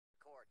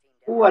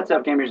What's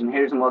up, gamers and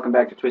haters, and welcome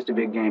back to Twisted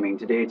Big Gaming.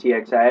 Today at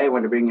TXIA, I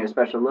wanted to bring you a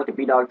special look at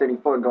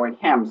BDog34 going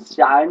ham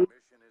son.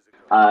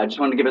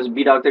 Just wanted to give us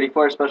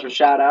BDog34 a special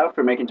shout out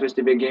for making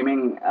Twisted Big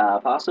Gaming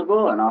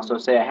possible, and also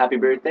say a happy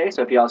birthday.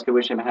 So if you all could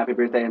wish him a happy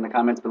birthday in the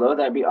comments below,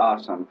 that'd be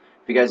awesome.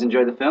 If you guys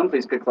enjoyed the film,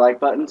 please click the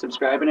like button,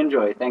 subscribe, and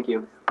enjoy. Thank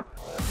you.